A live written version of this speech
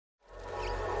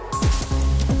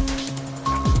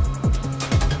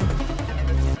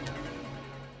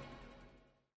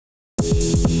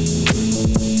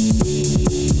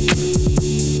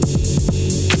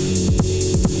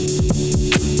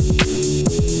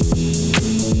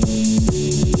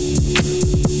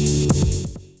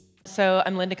So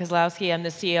I'm Linda Kozlowski. I'm the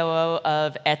COO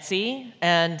of Etsy.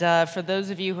 And for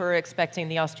those of you who are expecting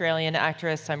the Australian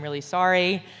actress, I'm really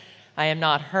sorry. I am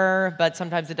not her, but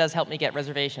sometimes it does help me get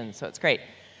reservations, so it's great.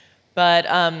 But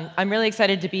I'm really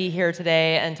excited to be here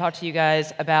today and talk to you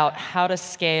guys about how to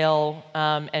scale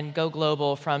and go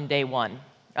global from day one.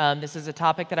 This is a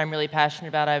topic that I'm really passionate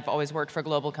about. I've always worked for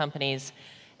global companies.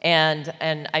 And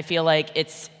I feel like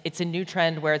it's a new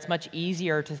trend where it's much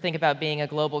easier to think about being a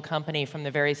global company from the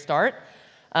very start.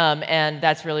 And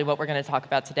that's really what we're going to talk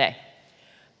about today.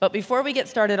 But before we get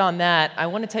started on that, I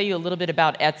want to tell you a little bit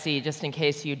about Etsy, just in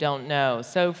case you don't know.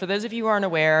 So for those of you who aren't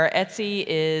aware, Etsy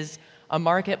is a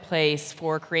marketplace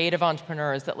for creative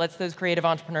entrepreneurs that lets those creative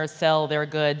entrepreneurs sell their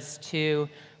goods to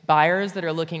buyers that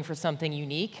are looking for something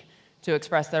unique to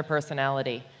express their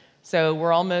personality. So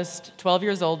we're almost 12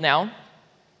 years old now,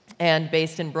 and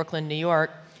based in Brooklyn, New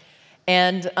York.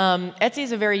 And Etsy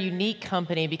is a very unique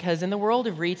company because in the world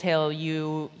of retail,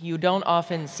 you don't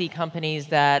often see companies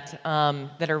that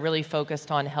are really focused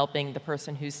on helping the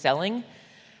person who's selling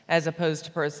as opposed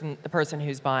to the person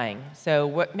who's buying. So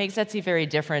what makes Etsy very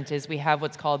different is we have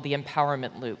what's called the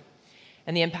empowerment loop.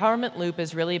 And the empowerment loop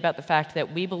is really about the fact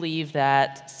that we believe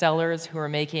that sellers who are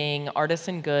making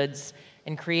artisan goods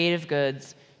and creative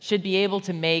goods should be able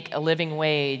to make a living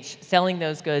wage selling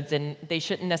those goods, and they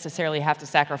shouldn't necessarily have to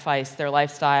sacrifice their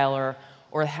lifestyle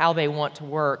or how they want to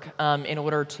work in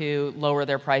order to lower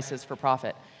their prices for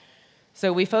profit.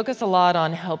 So we focus a lot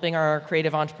on helping our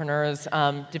creative entrepreneurs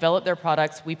develop their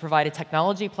products. We provide a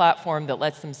technology platform that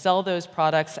lets them sell those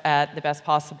products at the best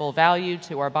possible value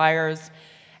to our buyers,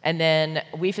 and then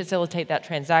we facilitate that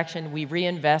transaction. We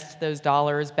reinvest those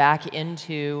dollars back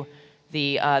into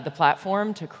the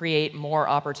platform to create more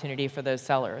opportunity for those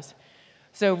sellers.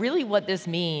 So really what this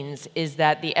means is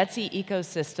that the Etsy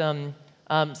ecosystem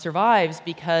survives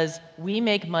because we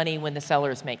make money when the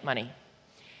sellers make money.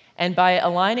 And by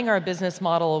aligning our business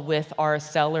model with our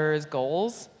sellers'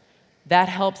 goals, that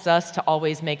helps us to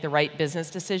always make the right business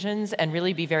decisions and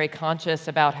really be very conscious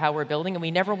about how we're building. And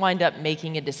we never wind up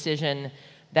making a decision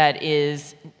that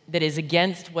is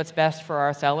against what's best for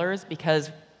our sellers because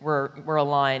we're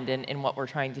aligned in what we're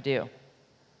trying to do.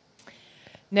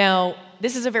 Now,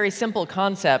 this is a very simple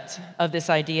concept of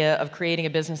this idea of creating a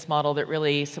business model that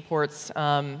really supports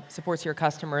your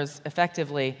customers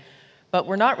effectively, but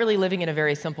we're not really living in a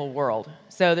very simple world.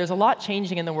 So there's a lot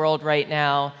changing in the world right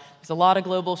now. There's a lot of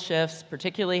global shifts,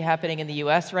 particularly happening in the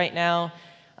US right now.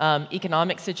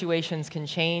 Economic situations can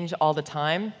change all the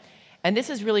time. And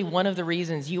this is really one of the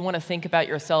reasons you want to think about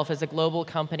yourself as a global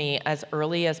company as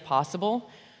early as possible,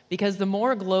 because the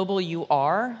more global you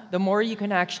are, the more you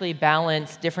can actually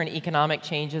balance different economic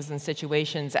changes and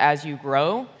situations as you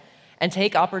grow and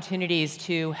take opportunities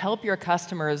to help your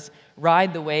customers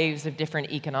ride the waves of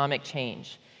different economic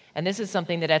change. And this is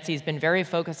something that Etsy's been very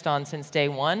focused on since day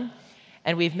one.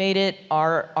 And we've made it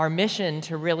our mission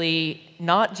to really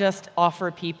not just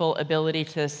offer people ability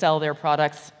to sell their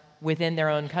products within their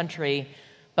own country,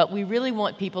 but we really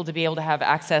want people to be able to have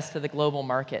access to the global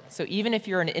market. So even if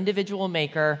you're an individual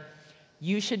maker,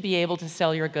 you should be able to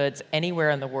sell your goods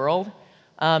anywhere in the world,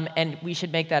 and we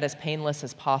should make that as painless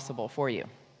as possible for you.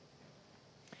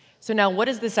 So now, what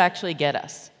does this actually get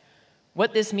us?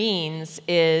 What this means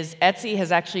is Etsy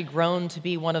has actually grown to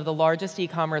be one of the largest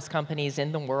e-commerce companies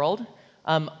in the world,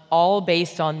 all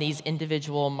based on these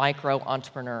individual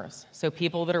micro-entrepreneurs. So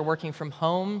people that are working from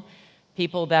home,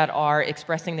 people that are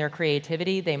expressing their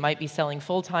creativity. They might be selling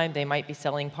full-time, they might be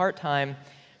selling part-time,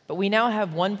 but we now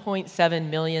have 1.7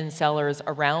 million sellers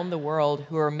around the world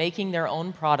who are making their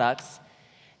own products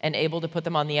and able to put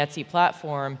them on the Etsy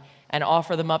platform and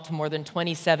offer them up to more than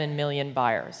 27 million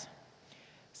buyers.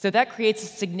 So that creates a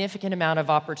significant amount of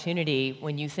opportunity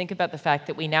when you think about the fact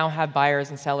that we now have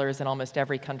buyers and sellers in almost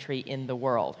every country in the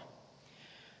world.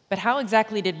 But how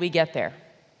exactly did we get there?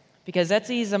 Because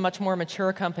Etsy is a much more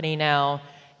mature company now,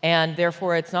 and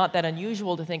therefore it's not that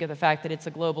unusual to think of the fact that it's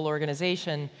a global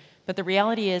organization, but the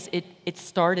reality is it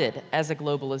started as a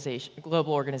global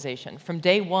organization. From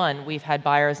day one, we've had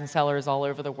buyers and sellers all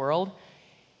over the world,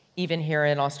 even here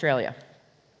in Australia.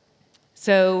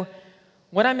 So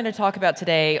what I'm going to talk about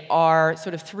today are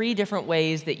sort of 3 different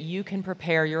ways that you can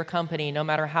prepare your company, no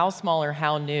matter how small or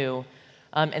how new,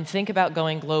 and think about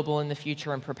going global in the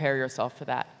future and prepare yourself for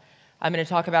that. I'm going to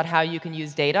talk about how you can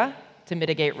use data to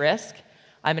mitigate risk.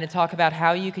 I'm going to talk about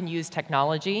how you can use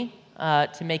technology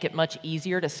to make it much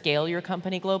easier to scale your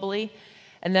company globally.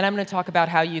 And then I'm going to talk about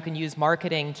how you can use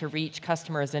marketing to reach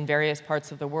customers in various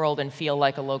parts of the world and feel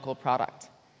like a local product.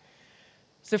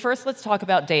 So first, let's talk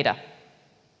about data.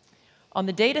 On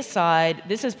the data side,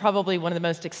 this is probably one of the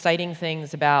most exciting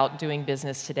things about doing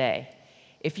business today.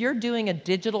 If you're doing a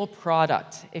digital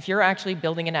product, if you're actually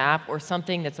building an app or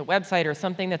something that's a website or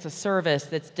something that's a service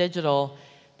that's digital,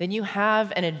 then you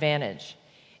have an advantage.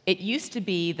 It used to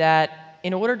be that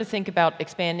in order to think about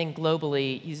expanding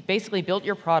globally, you basically built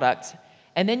your product,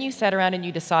 and then you sat around and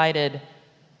you decided,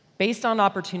 based on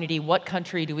opportunity, what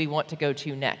country do we want to go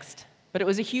to next? But it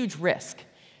was a huge risk.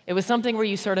 It was something where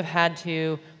you sort of had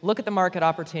to look at the market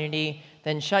opportunity,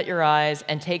 then shut your eyes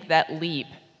and take that leap.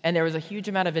 And there was a huge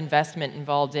amount of investment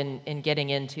involved in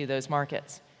getting into those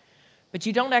markets. But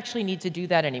you don't actually need to do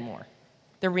that anymore.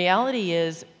 The reality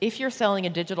is, if you're selling a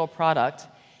digital product,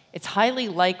 it's highly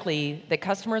likely that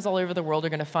customers all over the world are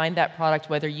going to find that product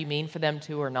whether you mean for them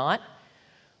to or not.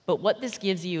 But what this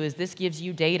gives you is this gives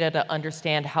you data to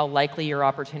understand how likely your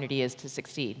opportunity is to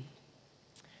succeed.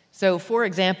 So for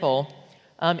example,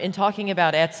 in talking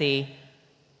about Etsy,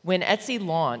 when Etsy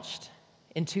launched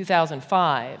in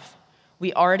 2005,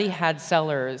 we already had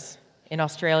sellers in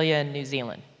Australia and New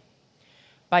Zealand.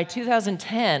 By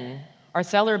 2010, our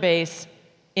seller base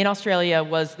in Australia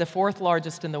was the 4th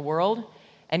largest in the world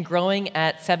and growing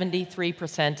at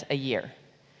 73% a year.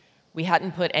 We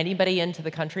hadn't put anybody into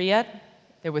the country yet.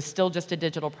 There was still just a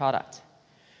digital product.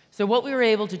 So what we were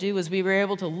able to do is we were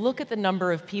able to look at the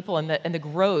number of people and the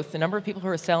growth, the number of people who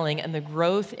are selling, and the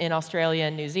growth in Australia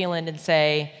and New Zealand and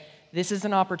say, this is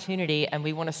an opportunity, and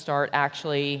we want to start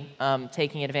actually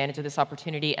taking advantage of this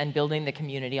opportunity and building the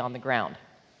community on the ground.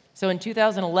 So in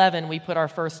 2011, we put our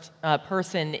first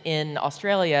person in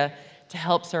Australia to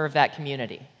help serve that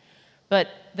community. But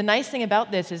the nice thing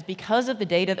about this is because of the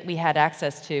data that we had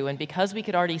access to and because we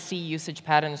could already see usage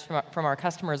patterns from our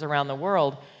customers around the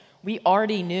world, we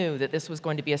already knew that this was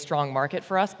going to be a strong market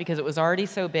for us because it was already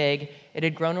so big, it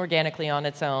had grown organically on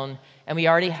its own, and we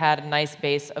already had a nice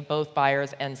base of both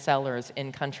buyers and sellers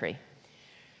in country.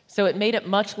 So it made it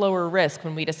much lower risk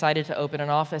when we decided to open an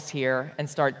office here and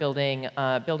start building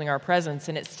our presence,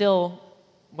 and it's still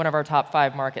one of our top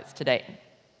 5 markets today.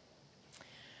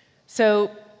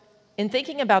 So in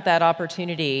thinking about that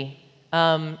opportunity,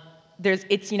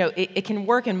 it can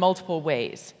work in multiple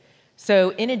ways.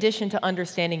 So in addition to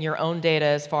understanding your own data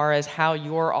as far as how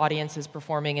your audience is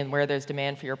performing and where there's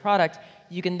demand for your product,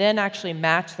 you can then actually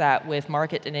match that with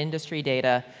market and industry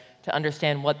data to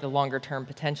understand what the longer-term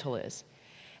potential is.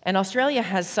 And Australia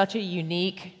has such a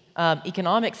unique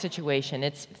economic situation.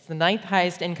 It's the 9th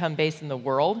highest income base in the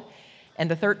world and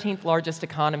the 13th largest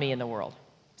economy in the world.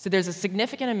 So there's a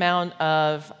significant amount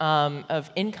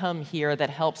of income here that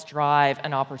helps drive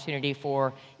an opportunity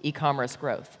for e-commerce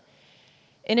growth.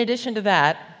 In addition to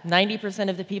that, 90%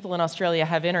 of the people in Australia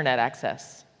have internet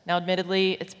access. Now,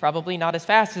 admittedly, it's probably not as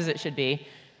fast as it should be,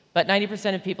 but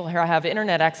 90% of people here have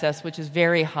internet access, which is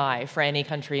very high for any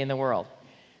country in the world.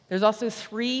 There's also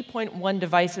 3.1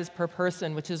 devices per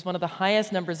person, which is one of the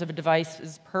highest numbers of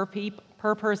devices per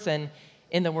person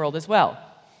in the world as well.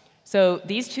 So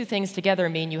these two things together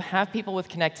mean you have people with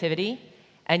connectivity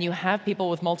and you have people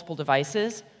with multiple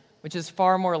devices, which is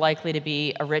far more likely to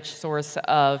be a rich source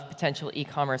of potential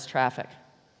e-commerce traffic.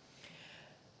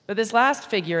 But this last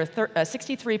figure,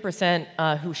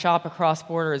 63% who shop across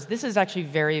borders, this is actually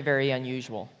very, very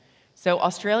unusual. So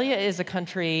Australia is a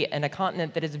country and a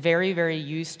continent that is very, very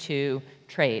used to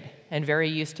trade and very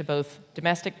used to both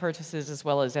domestic purchases as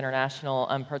well as international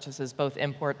purchases, both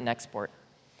import and export.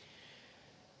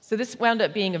 So this wound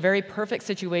up being a very perfect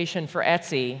situation for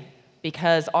Etsy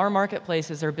because our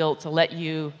marketplaces are built to let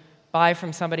you buy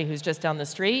from somebody who's just down the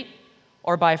street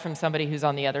or buy from somebody who's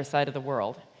on the other side of the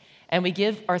world. And we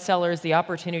give our sellers the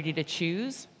opportunity to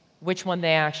choose which one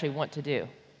they actually want to do.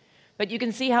 But you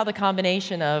can see how the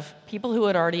combination of people who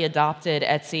had already adopted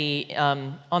Etsy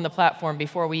on the platform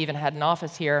before we even had an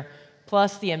office here,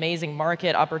 plus the amazing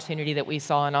market opportunity that we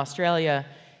saw in Australia,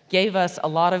 gave us a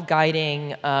lot of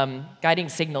guiding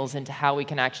signals into how we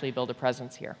can actually build a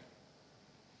presence here.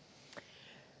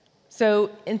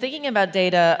 So in thinking about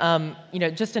data,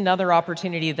 just another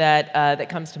opportunity that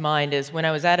comes to mind is when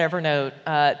I was at Evernote,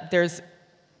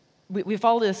 we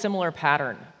followed a similar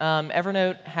pattern.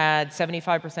 Evernote had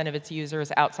 75% of its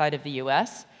users outside of the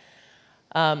US.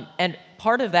 And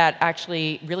part of that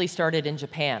actually really started in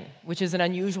Japan, which is an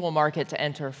unusual market to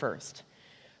enter first.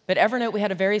 But Evernote, we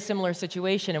had a very similar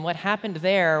situation. And what happened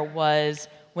there was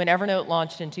when Evernote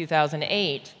launched in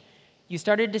 2008, you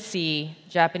started to see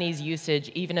Japanese usage,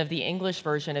 even of the English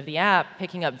version of the app,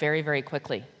 picking up very, very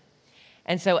quickly.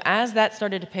 And so as that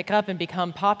started to pick up and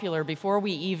become popular, before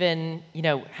we even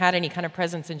had any kind of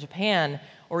presence in Japan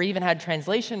or even had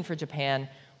translation for Japan,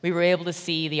 we were able to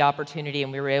see the opportunity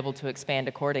and we were able to expand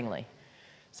accordingly.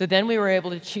 So then we were able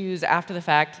to choose after the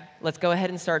fact, let's go ahead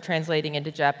and start translating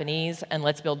into Japanese, and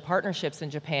let's build partnerships in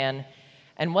Japan.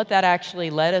 And what that actually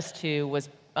led us to was,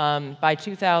 by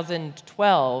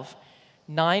 2012,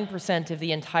 9% of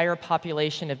the entire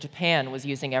population of Japan was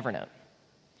using Evernote.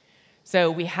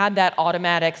 So we had that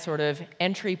automatic sort of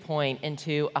entry point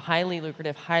into a highly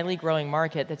lucrative, highly growing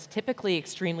market that's typically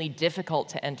extremely difficult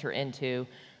to enter into,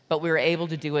 but we were able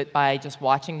to do it by just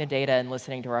watching the data and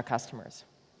listening to our customers.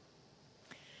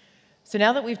 So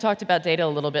now that we've talked about data a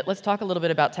little bit, let's talk a little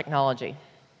bit about technology.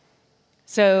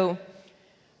 So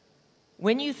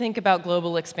when you think about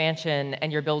global expansion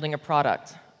and you're building a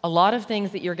product, a lot of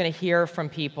things that you're going to hear from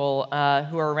people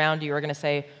who are around you are going to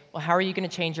say, well, how are you going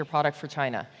to change your product for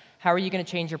China? How are you going to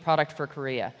change your product for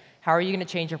Korea? How are you going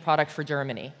to change your product for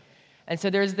Germany? And so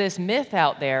there's this myth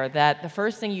out there that the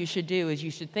first thing you should do is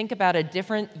you should think about a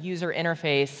different user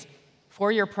interface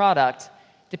for your product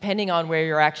depending on where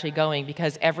you're actually going,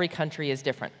 because every country is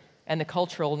different, and the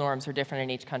cultural norms are different in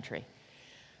each country.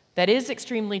 That is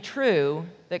extremely true,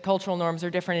 that cultural norms are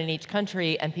different in each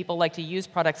country, and people like to use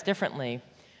products differently.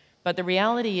 But the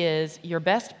reality is, your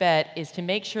best bet is to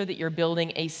make sure that you're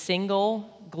building a single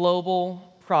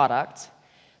global product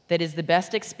that is the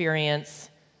best experience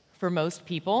for most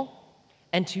people,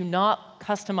 and to not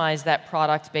customize that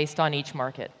product based on each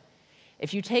market.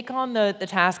 If you take on the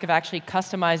task of actually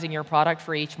customizing your product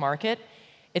for each market,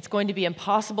 it's going to be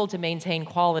impossible to maintain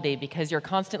quality because you're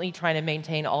constantly trying to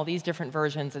maintain all these different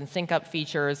versions and sync up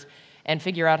features and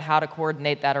figure out how to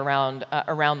coordinate that around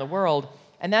the world,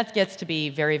 and that gets to be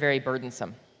very, very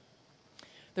burdensome.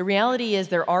 The reality is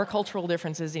there are cultural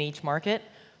differences in each market,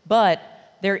 but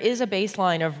there is a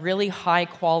baseline of really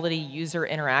high-quality user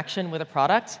interaction with a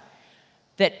product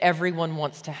that everyone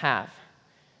wants to have.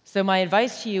 So my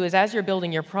advice to you is, as you're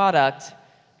building your product,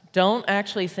 don't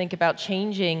actually think about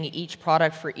changing each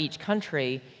product for each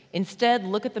country. Instead,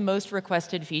 look at the most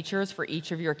requested features for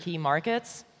each of your key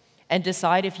markets and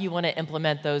decide if you want to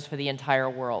implement those for the entire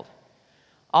world.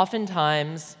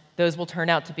 Oftentimes, those will turn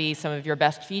out to be some of your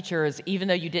best features, even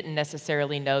though you didn't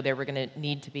necessarily know they were going to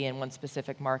need to be in one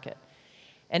specific market.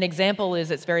 An example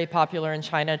is it's very popular in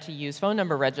China to use phone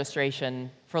number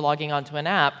registration for logging onto an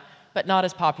app, but not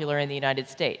as popular in the United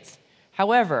States.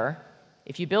 However,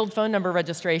 if you build phone number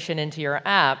registration into your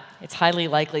app, it's highly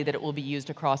likely that it will be used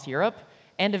across Europe,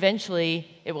 and eventually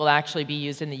it will actually be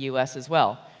used in the US as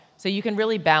well. So you can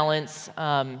really balance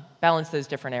those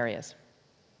different areas.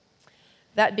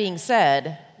 That being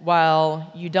said,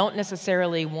 while you don't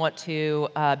necessarily want to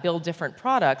build different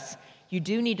products, you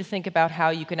do need to think about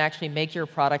how you can actually make your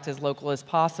product as local as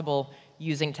possible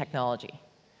using technology.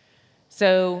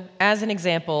 So, as an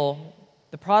example,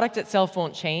 the product itself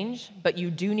won't change, but you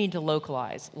do need to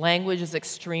localize. Language is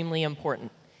extremely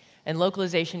important, and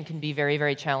localization can be very,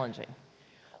 very challenging.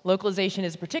 Localization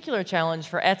is a particular challenge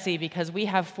for Etsy because we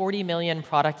have 40 million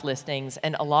product listings,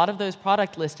 and a lot of those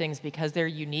product listings, because they're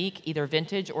unique, either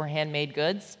vintage or handmade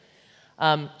goods,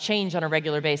 change on a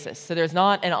regular basis. So there's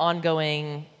not an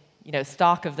ongoing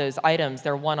stock of those items.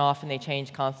 They're one-off and they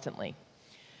change constantly.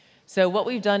 So what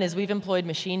we've done is we've employed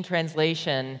machine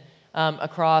translation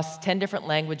across 10 different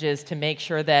languages to make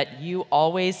sure that you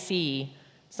always see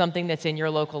something that's in your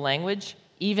local language,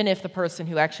 even if the person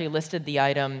who actually listed the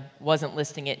item wasn't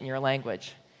listing it in your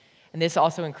language. And this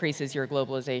also increases your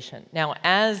globalization. Now,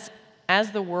 as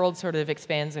the world sort of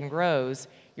expands and grows,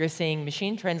 you're seeing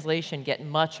machine translation get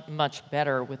much, much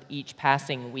better with each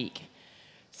passing week.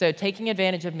 So taking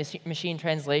advantage of machine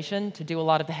translation to do a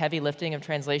lot of the heavy lifting of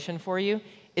translation for you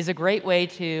is a great way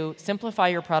to simplify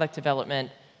your product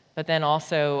development, but then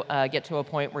also get to a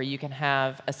point where you can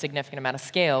have a significant amount of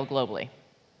scale globally.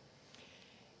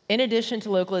 In addition to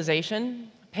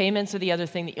localization, payments are the other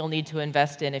thing that you'll need to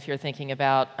invest in if you're thinking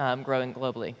about growing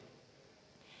globally.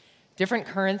 Different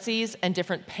currencies and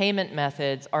different payment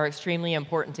methods are extremely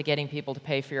important to getting people to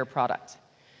pay for your product.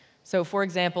 So for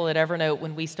example, at Evernote,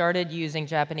 when we started using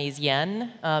Japanese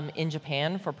yen in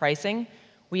Japan for pricing,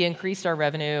 we increased our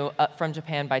revenue from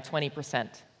Japan by 20%.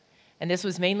 And this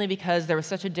was mainly because there was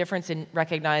such a difference in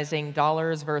recognizing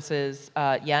dollars versus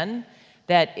yen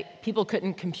that people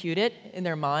couldn't compute it in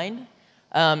their mind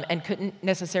and couldn't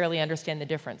necessarily understand the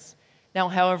difference. Now,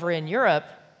 however, in Europe,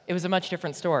 it was a much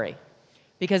different story.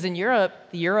 Because in Europe,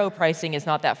 the euro pricing is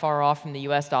not that far off from the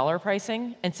US dollar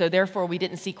pricing, and so therefore we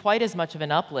didn't see quite as much of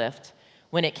an uplift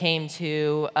when it came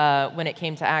to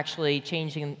actually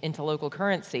changing into local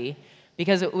currency,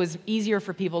 because it was easier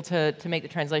for people to make the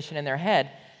translation in their head.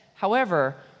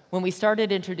 However, when we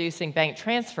started introducing bank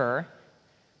transfer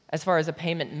as far as a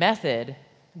payment method,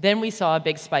 then we saw a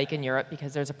big spike in Europe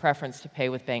because there's a preference to pay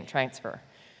with bank transfer.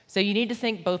 So you need to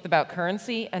think both about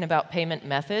currency and about payment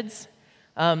methods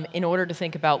in order to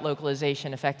think about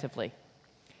localization effectively.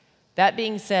 That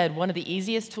being said, one of the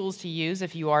easiest tools to use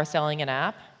if you are selling an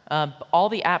app, all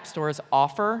the app stores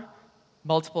offer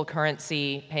multiple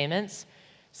currency payments.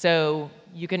 So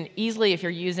you can easily, if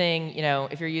you're using,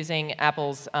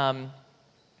 Apple's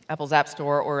App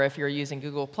Store, or if you're using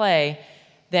Google Play,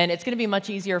 then it's going to be much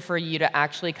easier for you to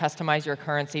actually customize your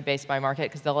currency based by market,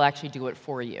 because they'll actually do it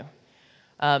for you.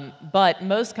 But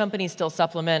most companies still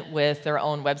supplement with their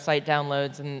own website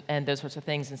downloads and those sorts of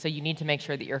things, and so you need to make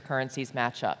sure that your currencies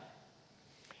match up.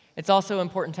 It's also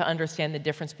important to understand the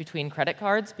difference between credit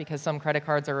cards, because some credit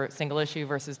cards are single issue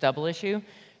versus double issue.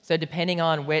 So depending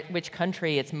on which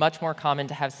country, it's much more common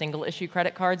to have single issue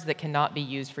credit cards that cannot be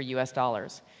used for US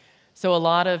dollars. So a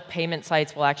lot of payment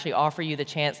sites will actually offer you the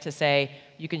chance to say,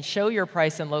 you can show your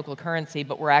price in local currency,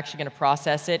 but we're actually going to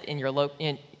process it in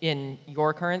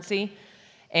your currency.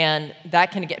 And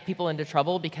that can get people into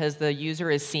trouble because the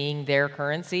user is seeing their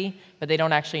currency, but they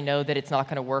don't actually know that it's not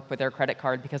going to work with their credit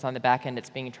card, because on the back end it's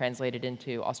being translated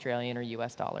into Australian or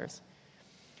US dollars.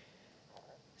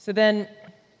 So then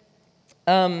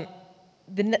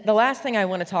the last thing I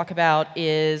want to talk about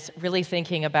is really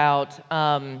thinking about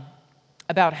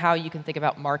how you can think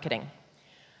about marketing.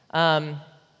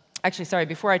 Actually, sorry,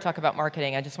 before I talk about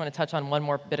marketing, I just want to touch on one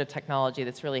more bit of technology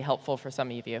that's really helpful for some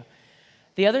of you.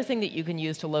 The other thing that you can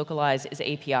use to localize is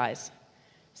APIs.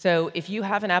 So if you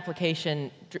have an application,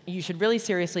 you should really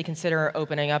seriously consider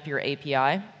opening up your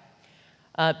API,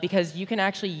 because you can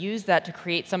actually use that to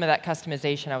create some of that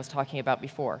customization I was talking about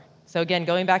before. So again,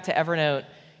 going back to Evernote,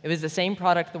 it was the same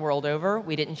product the world over.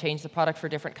 We didn't change the product for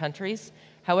different countries.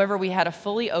 However, we had a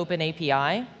fully open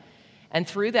API, and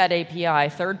through that API,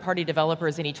 third-party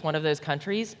developers in each one of those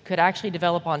countries could actually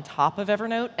develop on top of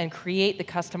Evernote and create the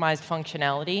customized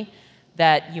functionality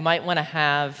that you might want to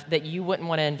have that you wouldn't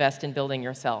want to invest in building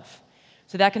yourself.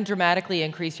 So that can dramatically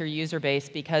increase your user base,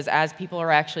 because as people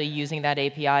are actually using that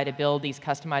API to build these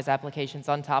customized applications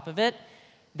on top of it,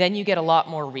 then you get a lot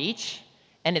more reach,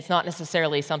 and it's not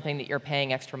necessarily something that you're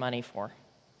paying extra money for.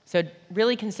 So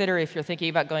really consider, if you're thinking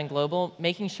about going global,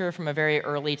 making sure from a very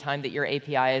early time that your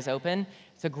API is open.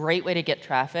 It's a great way to get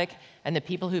traffic, and the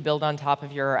people who build on top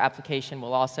of your application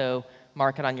will also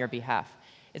market on your behalf.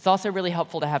 It's also really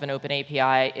helpful to have an open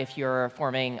API if you're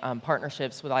forming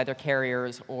partnerships with either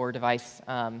carriers or device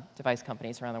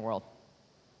companies around the world.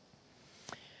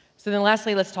 So then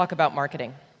lastly, let's talk about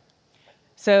marketing.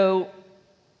 So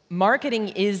marketing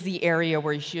is the area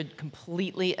where you should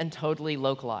completely and totally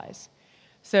localize.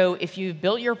 So if you've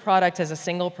built your product as a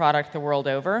single product the world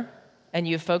over, and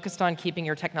you've focused on keeping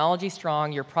your technology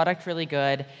strong, your product really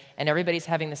good, and everybody's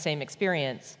having the same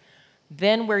experience,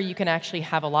 then where you can actually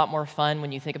have a lot more fun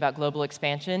when you think about global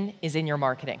expansion is in your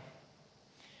marketing.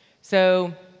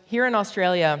 So here in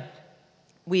Australia,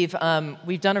 we've done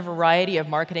a variety of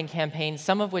marketing campaigns,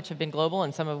 some of which have been global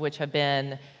and some of which have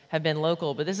been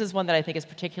local, but this is one that I think is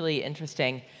particularly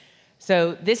interesting.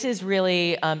 So this is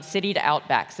really city to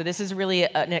outback. So this is really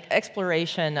an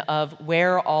exploration of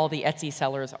where all the Etsy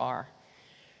sellers are.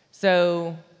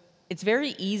 So it's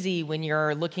very easy when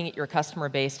you're looking at your customer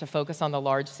base to focus on the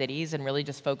large cities and really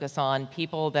just focus on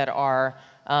people that are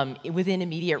within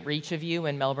immediate reach of you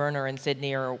in Melbourne or in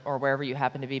Sydney or wherever you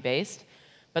happen to be based.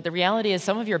 But the reality is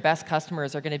some of your best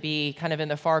customers are going to be kind of in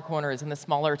the far corners, in the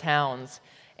smaller towns.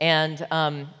 And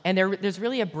there's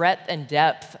really a breadth and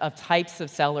depth of types of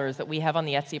sellers that we have on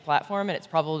the Etsy platform, and it's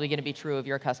probably going to be true of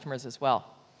your customers as well.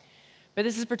 But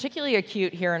this is particularly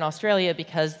acute here in Australia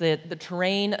because the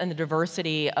terrain and the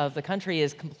diversity of the country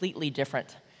is completely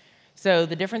different. So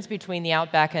the difference between the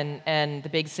outback and the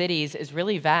big cities is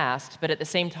really vast, but at the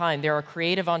same time, there are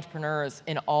creative entrepreneurs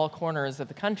in all corners of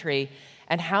the country.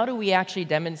 And how do we actually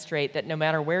demonstrate that no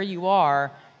matter where you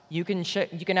are, you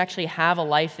can actually have a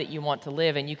life that you want to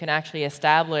live, and you can actually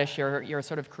establish your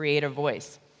sort of creative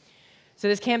voice? So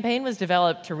this campaign was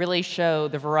developed to really show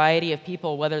the variety of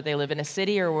people, whether they live in a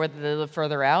city or whether they live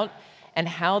further out, and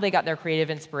how they got their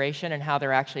creative inspiration and how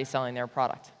they're actually selling their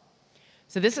product.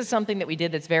 So this is something that we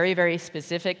did that's very, very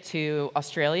specific to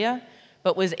Australia,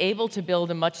 but was able to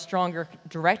build a much stronger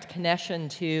direct connection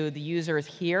to the users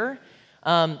here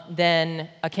than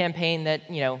a campaign that,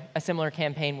 a similar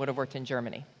campaign would have worked in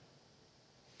Germany.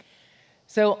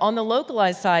 So on the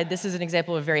localized side, this is an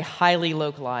example of a very highly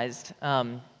localized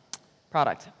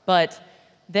product. But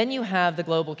then you have the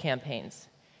global campaigns.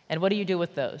 And what do you do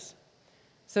with those?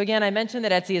 So again, I mentioned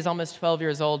that Etsy is almost 12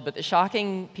 years old, but the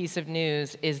shocking piece of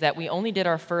news is that we only did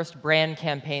our first brand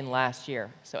campaign last year.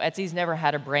 So Etsy's never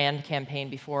had a brand campaign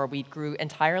before. We grew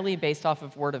entirely based off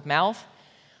of word of mouth.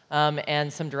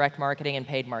 and some direct marketing and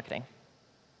paid marketing.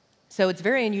 So it's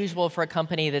very unusual for a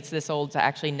company that's this old to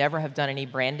actually never have done any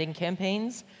branding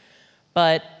campaigns.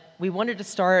 But we wanted to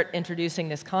start introducing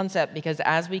this concept because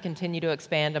as we continue to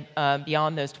expand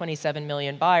beyond those 27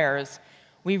 million buyers,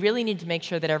 we really need to make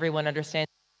sure that everyone understands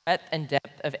the breadth and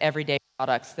depth of everyday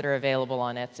products that are available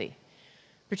on Etsy.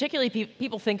 Particularly,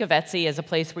 people think of Etsy as a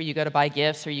place where you go to buy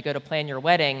gifts or you go to plan your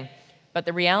wedding. But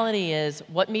the reality is,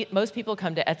 what most people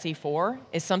come to Etsy for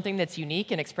is something that's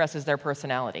unique and expresses their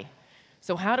personality.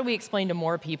 So how do we explain to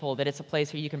more people that it's a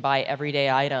place where you can buy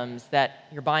everyday items, that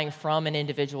you're buying from an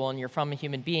individual and you're from a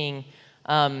human being,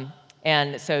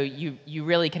 and so you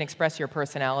really can express your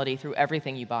personality through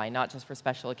everything you buy, not just for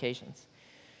special occasions.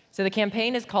 So the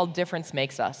campaign is called Difference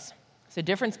Makes Us. So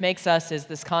Difference Makes Us is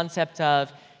this concept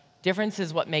of difference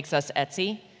is what makes us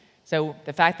Etsy. So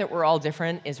the fact that we're all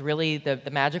different is really the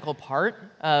magical part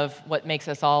of what makes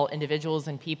us all individuals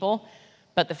and people.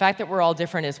 But the fact that we're all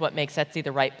different is what makes Etsy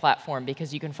the right platform,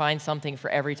 because you can find something for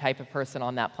every type of person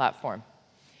on that platform.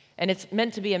 And it's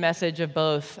meant to be a message of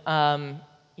both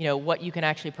what you can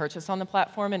actually purchase on the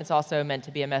platform, and it's also meant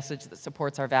to be a message that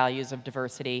supports our values of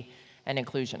diversity and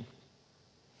inclusion.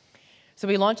 So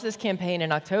we launched this campaign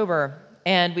in October,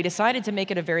 and we decided to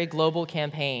make it a very global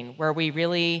campaign where we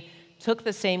really took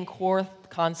the same core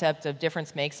concept of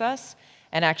difference makes us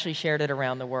and actually shared it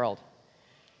around the world.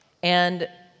 And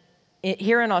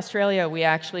here in Australia,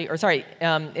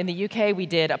 in the UK, we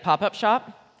did a pop-up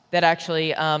shop that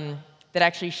actually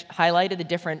highlighted the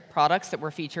different products that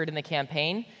were featured in the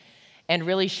campaign and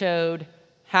really showed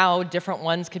how different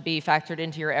ones could be factored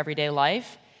into your everyday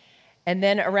life. And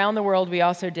then around the world, we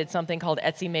also did something called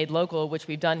Etsy Made Local, which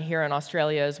we've done here in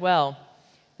Australia as well.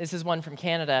 This is one from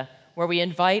Canada, where we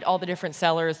invite all the different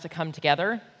sellers to come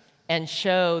together and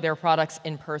show their products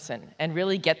in person and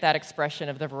really get that expression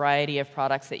of the variety of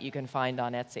products that you can find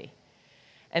on Etsy.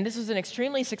 And this was an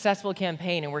extremely successful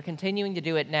campaign, and we're continuing to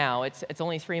do it now. It's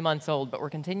only 3 months old, but we're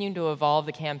continuing to evolve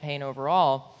the campaign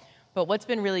overall. But what's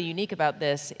been really unique about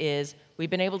this is we've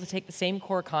been able to take the same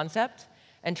core concept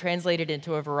and translate it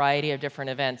into a variety of different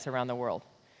events around the world.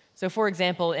 So for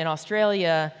example, in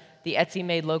Australia, the Etsy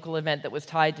Made Local event that was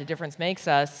tied to Difference Makes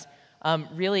Us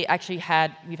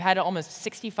we've had almost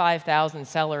 65,000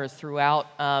 sellers throughout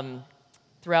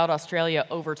Australia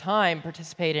over time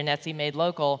participate in Etsy Made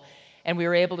Local, and we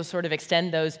were able to sort of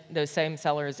extend those same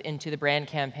sellers into the brand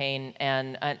campaign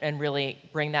and really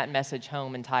bring that message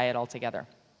home and tie it all together.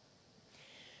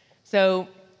 So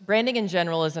branding in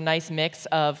general is a nice mix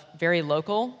of very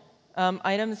local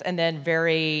items and then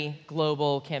very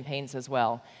global campaigns as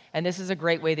well. And this is a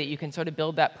great way that you can sort of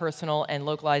build that personal and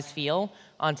localized feel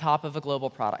on top of a global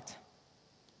product.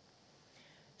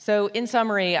 So in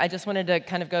summary, I just wanted to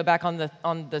kind of go back on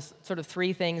the sort of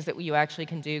 3 things that you actually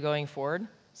can do going forward.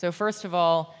 So first of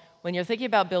all, when you're thinking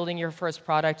about building your first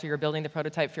product or you're building the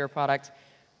prototype for your product,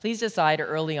 please decide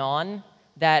early on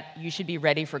that you should be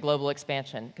ready for global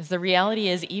expansion. Because the reality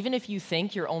is, even if you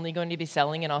think you're only going to be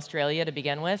selling in Australia to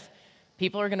begin with,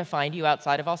 people are going to find you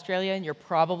outside of Australia, and you're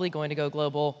probably going to go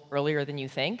global earlier than you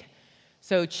think.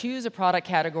 So choose a product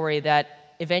category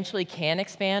that eventually can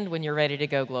expand when you're ready to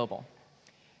go global.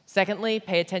 Secondly,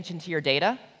 pay attention to your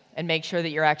data and make sure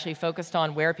that you're actually focused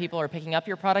on where people are picking up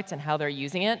your product and how they're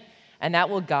using it, and that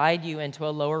will guide you into a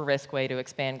lower risk way to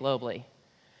expand globally.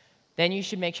 Then you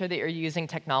should make sure that you're using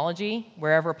technology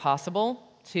wherever possible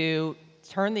to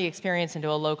turn the experience into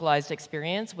a localized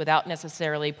experience without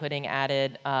necessarily putting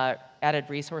added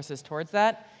resources towards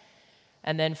that.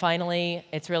 And then finally,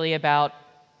 it's really about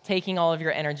taking all of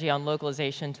your energy on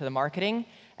localization to the marketing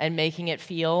and making it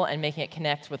feel and making it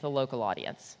connect with the local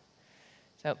audience.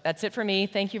 So that's it for me.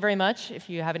 Thank you very much. If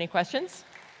you have any questions.